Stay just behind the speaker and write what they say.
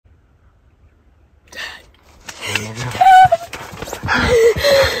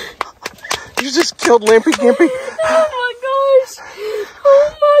You just killed Limpy Gimpy. Oh my gosh.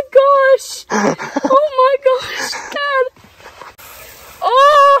 Oh my gosh. Oh my gosh, Dad.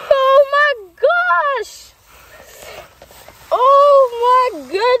 Oh my gosh. Oh my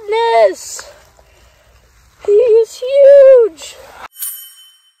goodness. He is huge.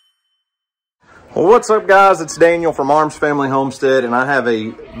 Well, what's up, guys? It's Daniel from Arms Family Homestead, and I have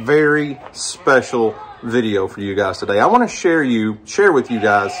a very special video for you guys today. I want to share with you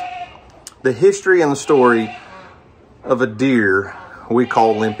guys the history and the story of a deer we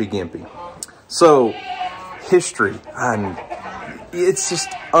call Limpy Gimpy. So, history, and it's just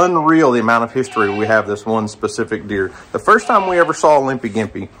unreal the amount of history we have this one specific deer. The first time we ever saw Limpy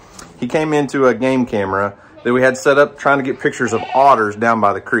Gimpy, he came into a game camera that we had set up trying to get pictures of otters down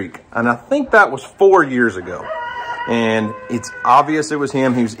by the creek. And I think that was 4 years ago. And it's obvious it was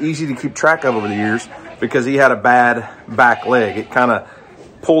him. He was easy to keep track of over the years because he had a bad back leg. It kind of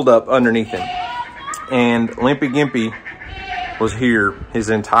pulled up underneath him. And Limpy Gimpy was here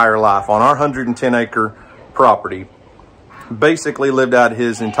his entire life on our 110-acre property. Basically lived out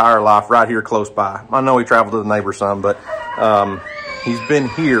his entire life right here close by. I know he traveled to the neighbor some, but he's been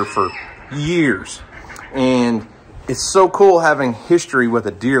here for years. And it's so cool having history with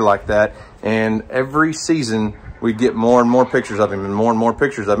a deer like that. And every season we get more and more pictures of him and more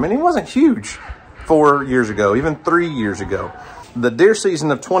pictures of him. And he wasn't huge 4 years ago, even 3 years ago. The deer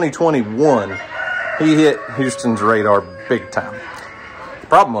season of 2021, he hit Houston's radar big time. The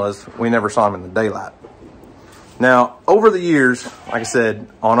problem was we never saw him in the daylight. Now, over the years, like I said,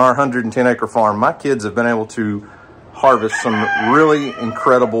 on our 110-acre farm, my kids have been able to harvest some really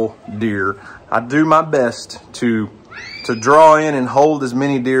incredible deer. I do my best to draw in and hold as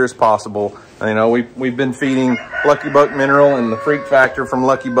many deer as possible. You know, we've been feeding Lucky Buck Mineral and the Freak Factor from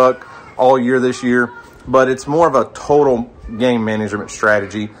Lucky Buck all year this year, but it's more of a total game management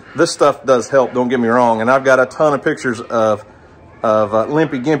strategy. This stuff does help, don't get me wrong, and I've got a ton of pictures of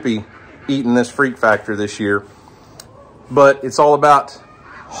Limpy Gimpy eating this Freak Factor this year, but it's all about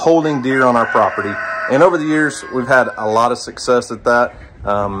holding deer on our property. And over the years, we've had a lot of success at that.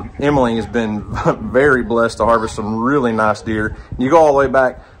 Emily has been very blessed to harvest some really nice deer. You go all the way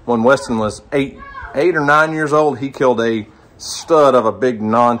back when Weston was 8 or 9 years old, he killed a stud of a big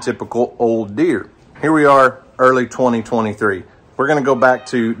non-typical old deer. Here we are, early 2023. We're gonna go back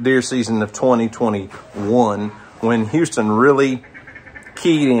to deer season of 2021 when Houston really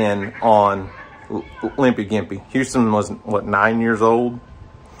keyed in on Limpy Gimpy. Houston was, what, 9 years old?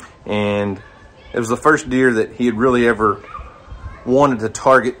 And it was the first deer that he had really ever wanted to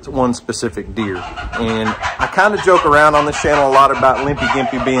target one specific deer. And I kind of joke around on this channel a lot about Limpy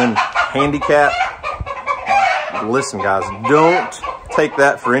Gimpy being handicapped. Listen, guys, don't take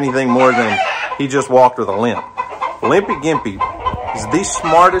that for anything more than he just walked with a limp. Limpy Gimpy is the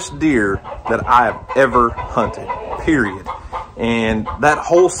smartest deer that I have ever hunted, period. And that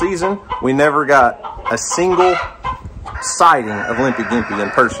whole season, we never got a single sighting of Limpy Gimpy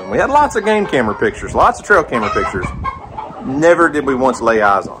in person. We had lots of game camera pictures, lots of trail camera pictures. Never did we once lay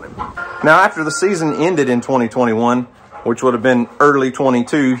eyes on him. Now, after the season ended in 2021, which would have been early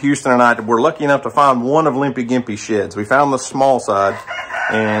 22, Houston and I were lucky enough to find one of Limpy Gimpy's sheds. We found the small side,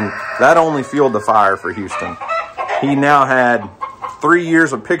 and that only fueled the fire for Houston. He now had 3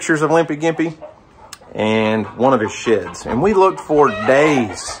 years of pictures of Limpy Gimpy and one of his sheds. And we looked for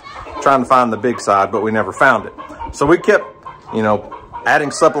days trying to find the big side, but we never found it. So we kept, you know,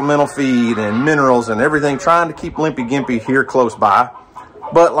 adding supplemental feed and minerals and everything, trying to keep Limpy Gimpy here close by.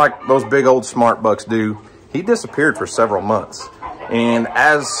 But like those big old smart bucks do, he disappeared for several months. And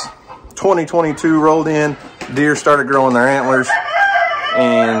as 2022 rolled in, deer started growing their antlers,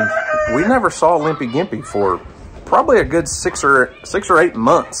 and we never saw Limpy Gimpy for probably a good 6 or 8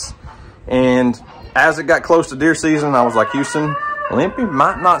 months. And as it got close to deer season, I was like, Houston, Limpy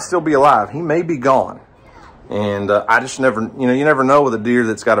might not still be alive. He may be gone. And I just never, you know, you never know with a deer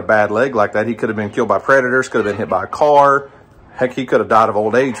that's got a bad leg like that. He could have been killed by predators, could have been hit by a car. Heck, he could have died of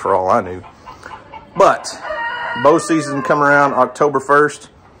old age for all I knew. But bow season come around October 1st,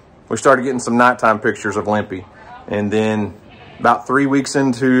 we started getting some nighttime pictures of Limpy. And then about 3 weeks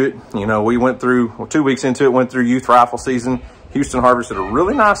into it, you know, we went through, well, 2 weeks into it, went through youth rifle season. Houston harvested a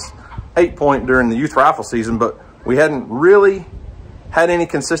really nice 8-point during the youth rifle season, but we hadn't really had any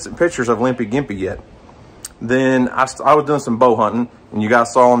consistent pictures of Limpy Gimpy yet. Then I was doing some bow hunting, and you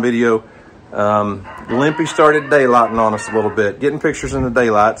guys saw on video, Limpy started daylighting on us a little bit, getting pictures in the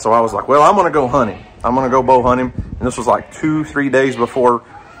daylight. So I was like, well, I'm going to go hunt him. I'm going to go bow hunt him. And this was like 2-3 days before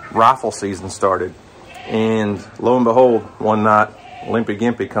rifle season started. And lo and behold, one night, Limpy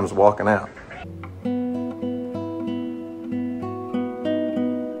Gimpy comes walking out.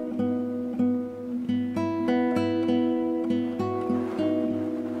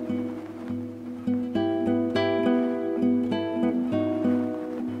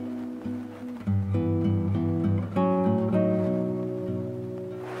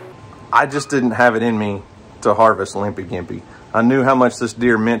 I just didn't have it in me to harvest Limpy Gimpy. I knew how much this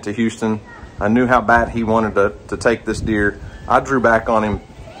deer meant to Houston. I knew how bad he wanted to take this deer. I drew back on him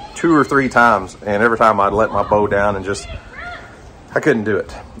 2 or 3 times, and every time I'd let my bow down and just, I couldn't do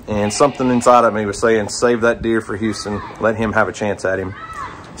it. And something inside of me was saying, save that deer for Houston, let him have a chance at him.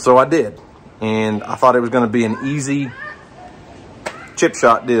 So I did. And I thought it was gonna be an easy chip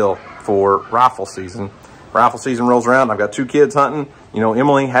shot deal for rifle season. Rifle season rolls around, I've got 2 kids hunting. You know,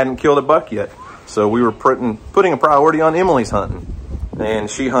 Emily hadn't killed a buck yet. So we were putting a priority on Emily's hunting. And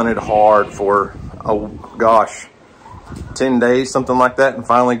she hunted hard for, oh gosh, 10 days, something like that, and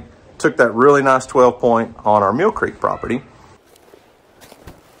finally took that really nice 12 point on our Mill Creek property.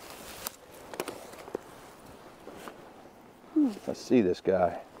 Let's see this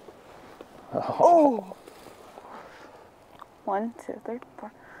guy. Oh. 1, 2, 3,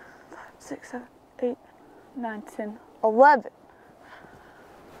 4, 5, 6, 7, 8, 9, 10, 11.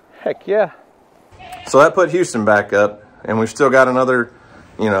 Heck yeah. So that put Houston back up, and we've still got another,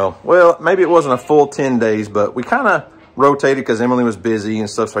 you know, well, maybe it wasn't a full 10 days, but we kind of rotated because Emily was busy and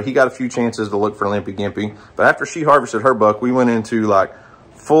stuff, so he got a few chances to look for Limpy Gimpy. But after she harvested her buck, we went into like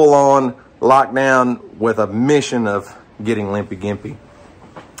full-on lockdown with a mission of getting Limpy Gimpy.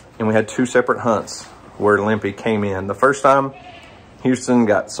 And we had 2 separate hunts where Limpy came in. The first time, Houston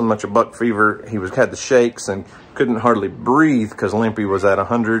got so much of buck fever, he had the shakes and couldn't hardly breathe because Limpy was at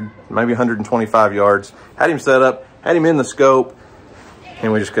 100, maybe 125 yards. Had him set up, had him in the scope,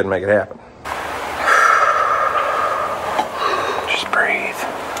 and we just couldn't make it happen. Just breathe.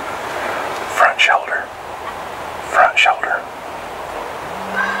 Front shoulder. Front shoulder.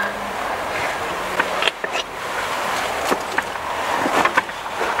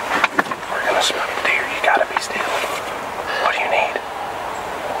 We're gonna smoke deer. You gotta be still. What do you need?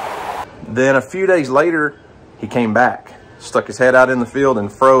 Then a few days later, he came back, stuck his head out in the field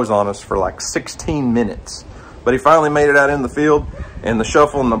and froze on us for like 16 minutes. But he finally made it out in the field, and the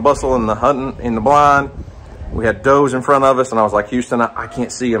shuffle and the bustle and the hunting in the blind, we had does in front of us, and I was like, Houston, I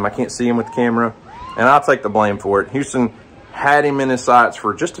can't see him. I can't see him with the camera, and I'll take the blame for it. Houston had him in his sights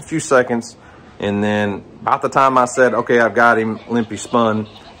for just a few seconds, and then about the time I said, okay, I've got him, Limpy spun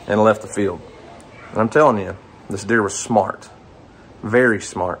and left the field. And I'm telling you, this deer was smart, very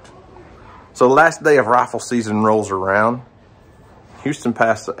smart. So the last day of rifle season rolls around. Houston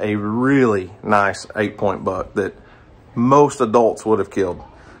passed a really nice 8-point buck that most adults would have killed,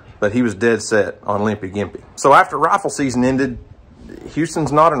 but he was dead set on Limpy Gimpy. So after rifle season ended,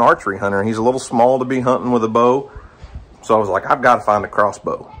 Houston's not an archery hunter. He's a little small to be hunting with a bow. So I was like, I've got to find a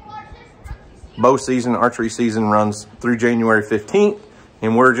crossbow. Bow season, archery season runs through January 15th,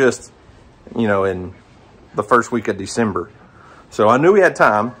 and we're just, you know, in the first week of December. So I knew we had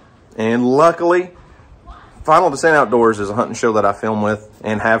time. And luckily, Final Descent Outdoors is a hunting show that I film with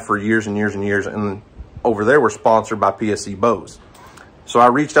and have for years and years and years. And over there, we're sponsored by PSC Bows. So I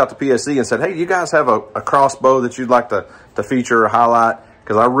reached out to PSC and said, hey, do you guys have a crossbow that you'd like to feature or highlight?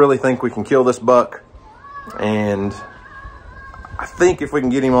 Because I really think we can kill this buck. And I think if we can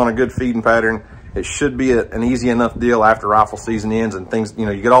get him on a good feeding pattern, it should be an easy enough deal after rifle season ends and things, you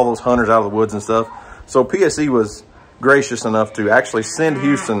know, you get all those hunters out of the woods and stuff. So PSC was gracious enough to actually send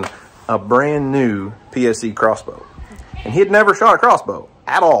Houston a brand new PSE crossbow. And he had never shot a crossbow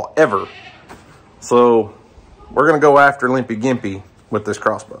at all, ever. So we're gonna go after Limpy Gimpy with this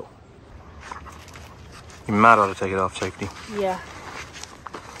crossbow. You might ought to take it off safety. Yeah.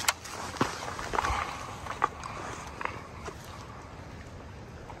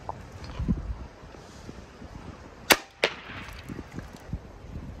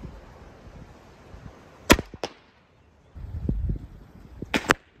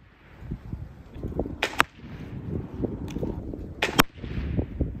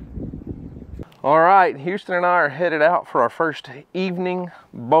 All right, Houston and I are headed out for our first evening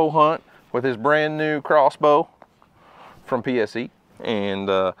bow hunt with his brand new crossbow from PSE. And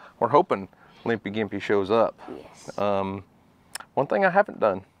we're hoping Limpy Gimpy shows up. Yes. One thing I haven't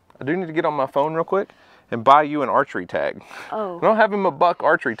done, I do need to get on my phone real quick and buy you an archery tag. Oh. I don't have him a buck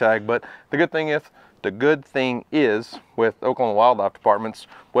archery tag, but the good thing is with Oklahoma Wildlife Department's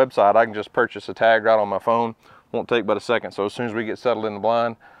website, I can just purchase a tag right on my phone. Won't take but a second. So as soon as we get settled in the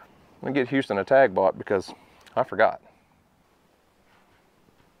blind, I'm gonna get Houston a tag bought because I forgot.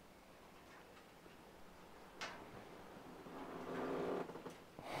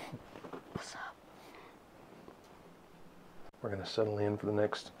 What's up? We're gonna settle in for the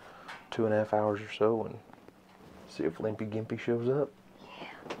next 2.5 hours or so and see if Limpy Gimpy shows up.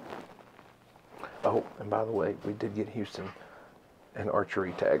 Yeah. Oh, and by the way, we did get Houston an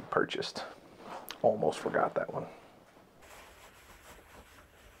archery tag purchased. Almost forgot that one.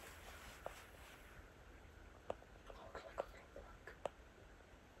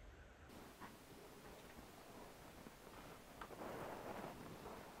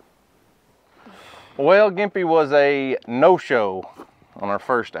 Well, Gimpy was a no-show on our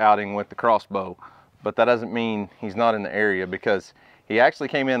first outing with the crossbow, but that doesn't mean he's not in the area, because he actually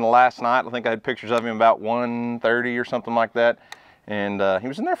came in last night. I think I had pictures of him about 1:30 or something like that, and he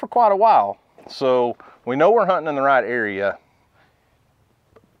was in there for quite a while. So we know we're hunting in the right area,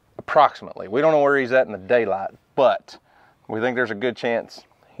 approximately. We don't know where he's at in the daylight, but we think there's a good chance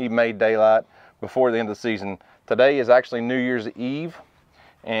he made daylight before the end of the season. Today is actually New Year's Eve,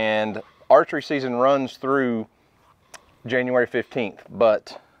 and archery season runs through January 15th,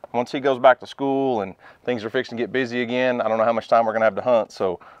 but once he goes back to school and things are fixing to get busy again, I don't know how much time we're gonna have to hunt,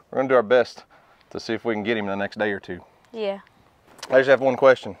 so we're gonna do our best to see if we can get him in the next day or two. Yeah. I just have one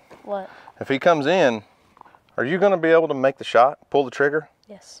question. What? If he comes in, are you gonna be able to make the shot, pull the trigger?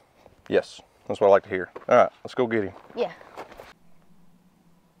 Yes. Yes, that's what I like to hear. All right, let's go get him. Yeah.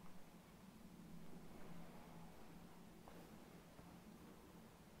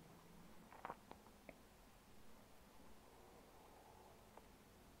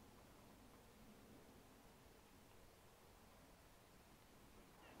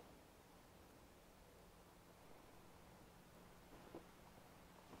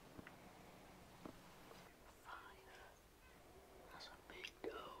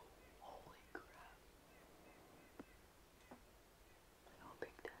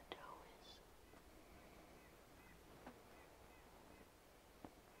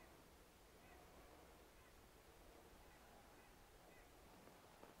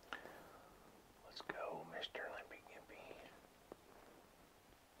 Let's go, Mr. Limpy Gimpy.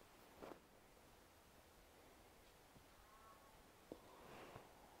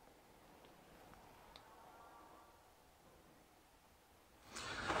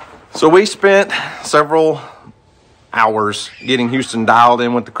 So we spent several hours getting Houston dialed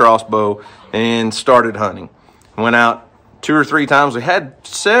in with the crossbow and started hunting. Went out 2 or 3 times. We had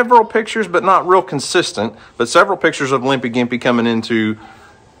several pictures, but not real consistent, but several pictures of Limpy Gimpy coming into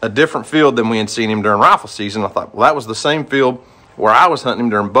a different field than we had seen him during rifle season. I thought, well, that was the same field where I was hunting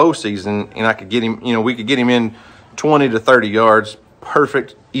him during bow season, and I could get him, you know, we could get him in 20 to 30 yards,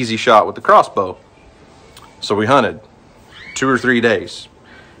 perfect, easy shot with the crossbow. So we hunted 2 or 3 days,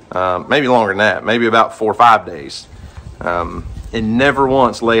 maybe longer than that, maybe about 4 or 5 days, and never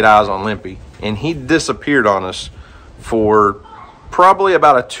once laid eyes on Limpy. And he disappeared on us for probably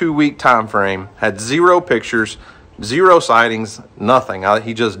about a 2-week time frame, had 0 pictures, 0 sightings, nothing.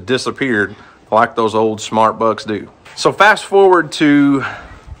 He just disappeared like those old smart bucks do. So fast forward to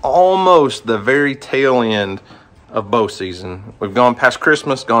almost the very tail end of bow season. We've gone past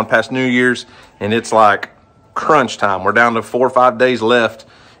Christmas, gone past New Year's, and it's like crunch time. We're down to 4 or 5 days left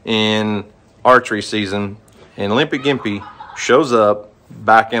in archery season, and Limpy Gimpy shows up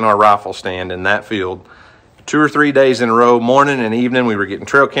back in our rifle stand in that field 2 or 3 days in a row, morning and evening. We were getting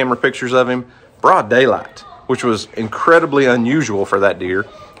trail camera pictures of him, broad daylight, which was incredibly unusual for that deer,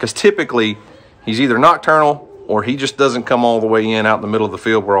 because typically he's either nocturnal or he just doesn't come all the way in out in the middle of the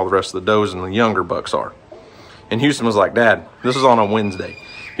field where all the rest of the does and the younger bucks are. And Houston was like, Dad, this is on a Wednesday.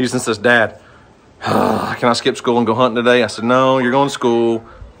 Houston says, Dad, can I skip school and go hunting today? I said, no, you're going to school.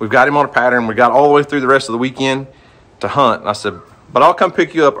 We've got him on a pattern. We got all the way through the rest of the weekend to hunt. And I said, but I'll come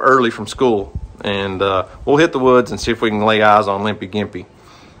pick you up early from school, and we'll hit the woods and see if we can lay eyes on Limpy Gimpy.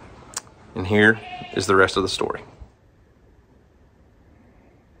 And here is the rest of the story.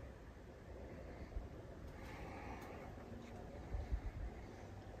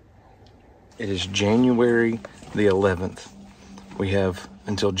 It is January the 11th. We have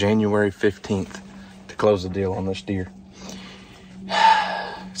until January 15th to close the deal on this deer.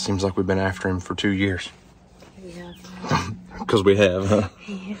 It seems like we've been after him for 2 years. Yeah. Because we have, huh?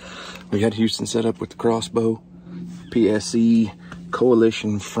 Yeah. We had Houston set up with the crossbow, PSE,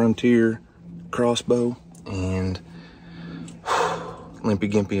 Coalition Frontier crossbow, and Limpy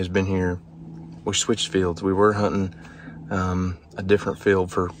Gimpy has been here. We switched fields. We were hunting a different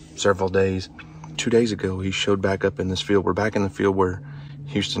field for several days. 2 days ago, he showed back up in this field. We're back in the field where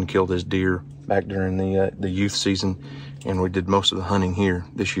Houston killed his deer back during the youth season, and we did most of the hunting here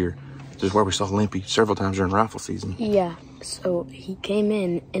this year. This is where we saw Limpy several times during rifle season. Yeah, so he came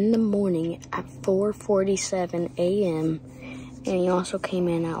in the morning at 4:47 a.m. and he also came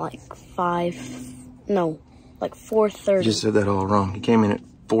in at like 4:30. You just said that all wrong. He came in at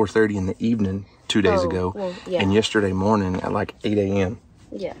 4:30 in the evening 2 days ago, well, yeah. and yesterday morning at like 8 a.m.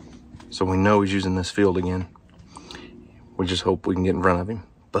 Yeah. So we know he's using this field again. We just hope we can get in front of him.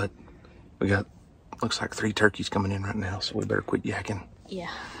 But we got, looks like 3 turkeys coming in right now, so we better quit yakking.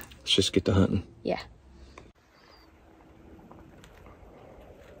 Yeah. Let's just get to hunting. Yeah.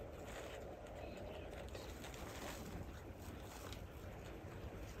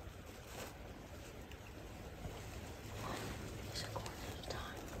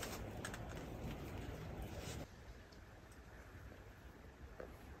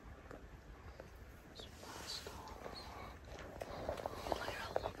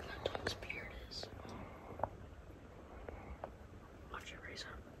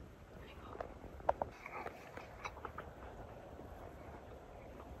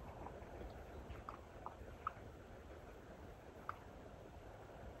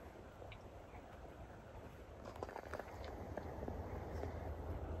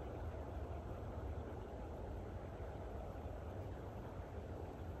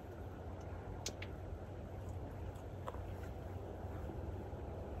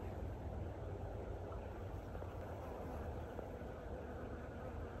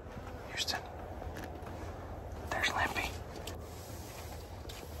 Houston. There's Limpy.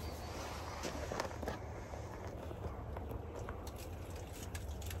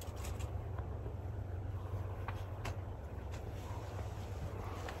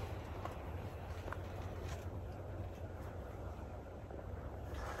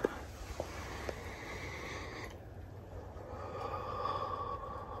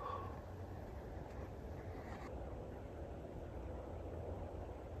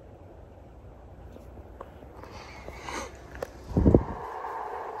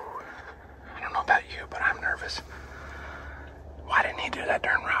 About you, but I'm nervous. Why didn't he do that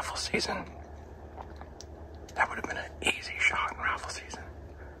during rifle season? That would have been an easy shot in rifle season.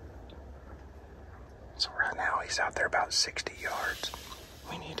 So right now he's out there about 60 yards.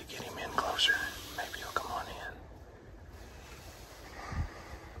 We need to get him in closer. Maybe he'll come on in.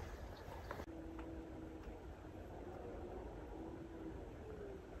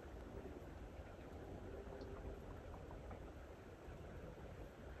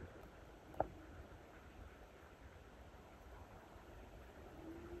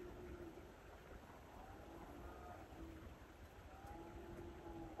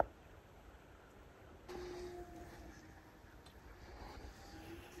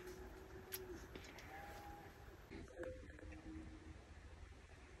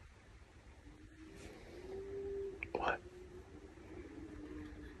 What?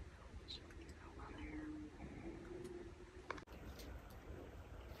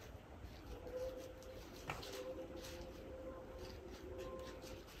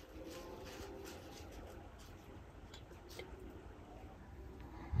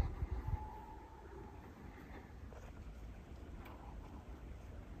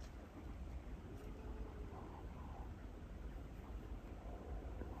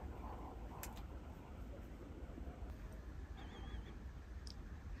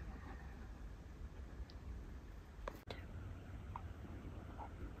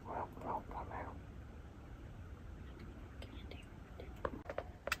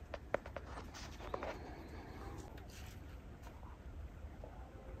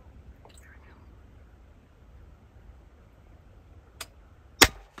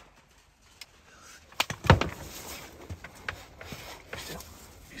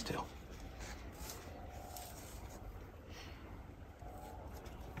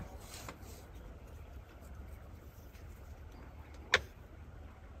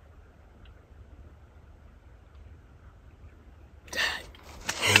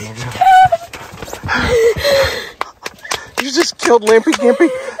 You just killed Limpy, Gimpy.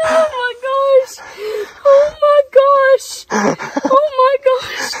 Oh my gosh! Oh my gosh! Oh my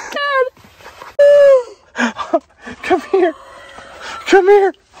gosh, Dad! Come here. Come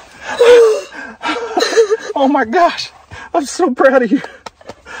here. Oh my gosh. I'm so proud of you.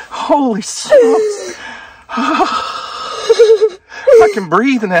 Holy smokes. I can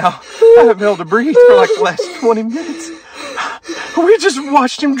breathe now. I haven't been able to breathe for like the last 20 minutes. We just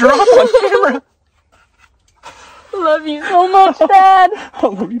watched him drop on camera. I love you so much, Dad. I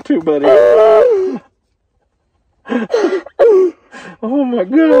love you too, buddy. Oh my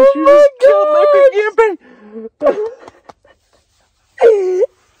gosh, you just killed Limpy Gimpy.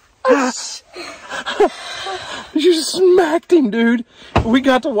 You smacked him, dude. We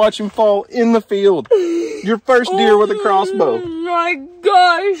got to watch him fall in the field. Your first deer with a crossbow. Oh my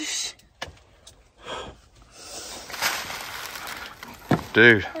gosh.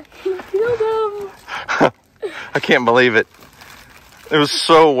 Dude. I killed him. I can't believe it. It was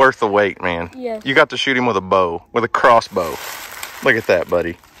so worth the wait, man. Yes. You got to shoot him with a bow, with a crossbow. Look at that,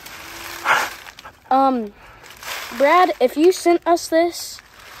 buddy. Brad, if you sent us this,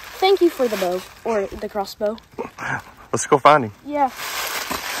 thank you for the bow, or the crossbow. Let's go find him. Yeah.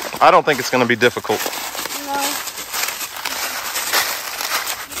 I don't think it's going to be difficult. No.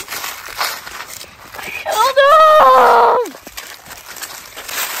 Killed him!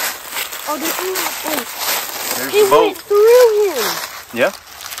 Oh, did he? Wait. There's It the boat. went through him. Yeah,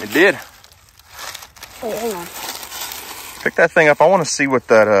 it did. Wait, hang on. Pick that thing up. I want to see what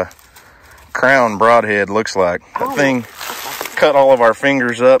that crown broadhead looks like. That thing cut all of our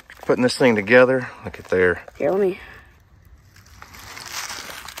fingers up putting this thing together. Look at there. Here, let me.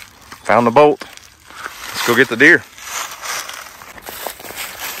 Found the bolt. Let's go get the deer.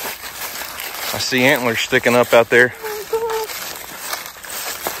 I see antlers sticking up out there.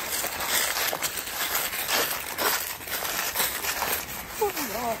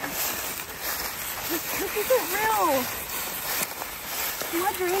 This isn't real. Am I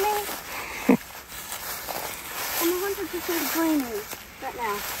dreaming? I'm 100% dreaming right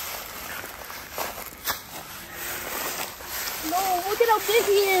now. No, look at how big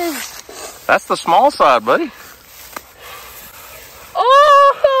he is. That's the small side, buddy.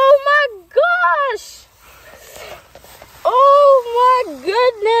 Oh my gosh! Oh my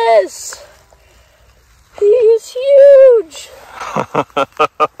goodness! He is huge!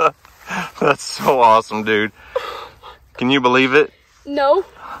 That's so awesome, dude. Can you believe it? No.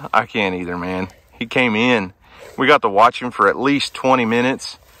 I can't either, man. He came in. We got to watch him for at least 20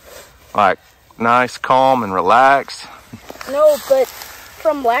 minutes. Like, nice, calm, and relaxed. No, but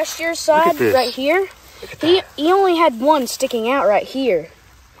from last year's side, right here, he only had one sticking out right here.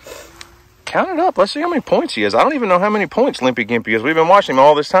 Count it up. Let's see how many points he has. I don't even know how many points Limpy Gimpy is. We've been watching him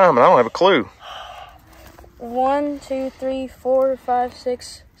all this time, and I don't have a clue. 1, 2, 3, 4, 5,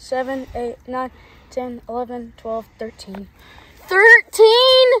 6, 7, 8, 9, 10, 11, 12, 13. 13!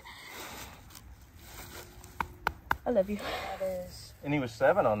 I love you. That is. And he was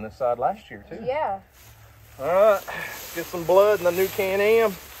 7 on this side last year, too. Yeah. All right, get some blood in the new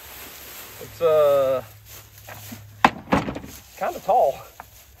Can-Am. It's kind of tall.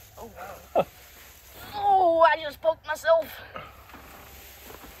 Oh, wow. Oh, I just poked myself.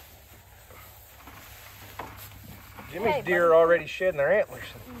 Jimmy's deer are already shedding their antlers.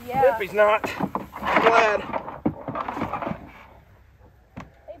 Yeah. Limpy's not. I'm glad.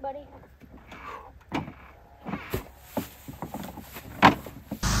 Hey, buddy.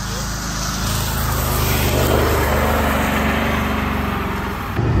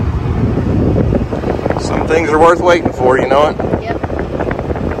 Some things are worth waiting for, you know it? Yep.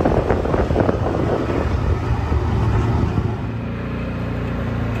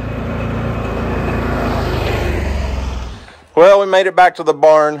 Well, we made it back to the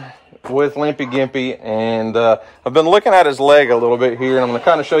barn with Limpy Gimpy, and I've been looking at his leg a little bit here, and I'm going to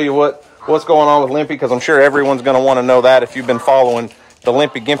kind of show you what's going on with Limpy, because I'm sure everyone's going to want to know that if you've been following the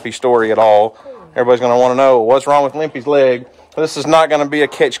Limpy Gimpy story at all. Everybody's going to want to know what's wrong with Limpy's leg. This is not going to be a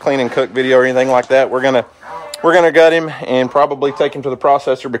catch, clean, and cook video or anything like that. We're gonna gut him and probably take him to the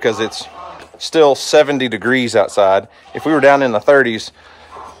processor because it's still 70 degrees outside. If we were down in the 30s,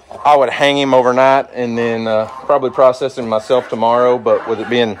 I would hang him overnight and then probably process him myself tomorrow. But with it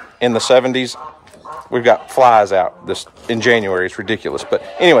being in the 70s, we've got flies out this in January. It's ridiculous. But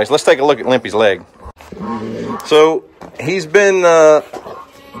anyways, let's take a look at Limpy's leg. So he's been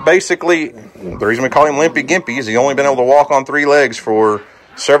basically, the reason we call him Limpy Gimpy is he's only been able to walk on 3 legs for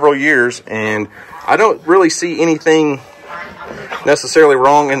several years, and I don't really see anything necessarily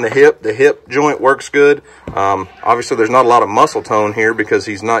wrong in the hip. The hip joint works good. Obviously, there's not a lot of muscle tone here because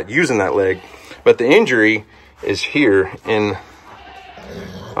he's not using that leg, but the injury is here in,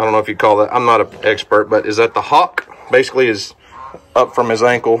 I don't know if you call that, I'm not an expert, but is that the hock? Basically is up from his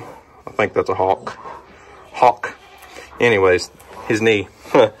ankle. I think that's a hock. Anyways, his knee.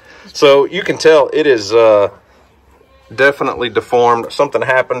 So you can tell it is definitely deformed. Something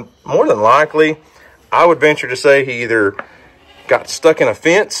happened. More than likely, I would venture to say he either got stuck in a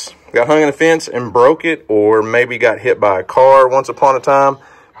fence, got hung in a fence and broke it, or maybe got hit by a car once upon a time.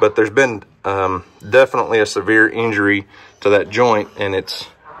 But there's been definitely a severe injury to that joint, and it's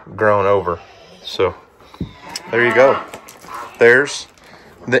grown over. So there you go. There's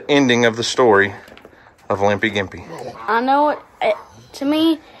the ending of the story of Limpy Gimpy. I know to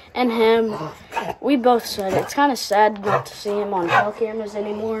me and him, we both said it's kind of sad not to see him on trail cameras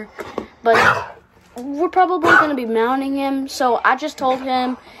anymore, but we're probably going to be mounting him, so I just told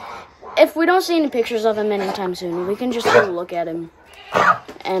him if we don't see any pictures of him anytime soon, we can just go look at him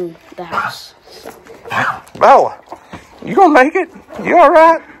and the house. So. Bella, you gonna make it? You all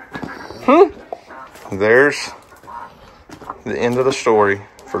right? There's the end of the story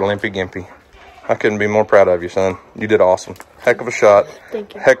for Limpy Gimpy. I couldn't be more proud of you, son. You did awesome. Heck of a shot.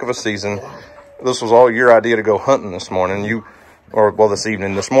 Thank you. Heck of a season. This was all your idea to go hunting this morning. This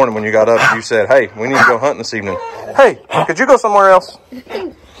evening. This morning when you got up, you said, hey, we need to go hunting this evening. Hey, could you go somewhere else?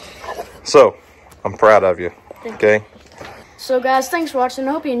 So, I'm proud of you. Okay? So, guys, thanks for watching.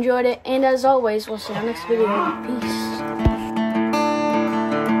 I hope you enjoyed it. And as always, we'll see you in the next video. Peace.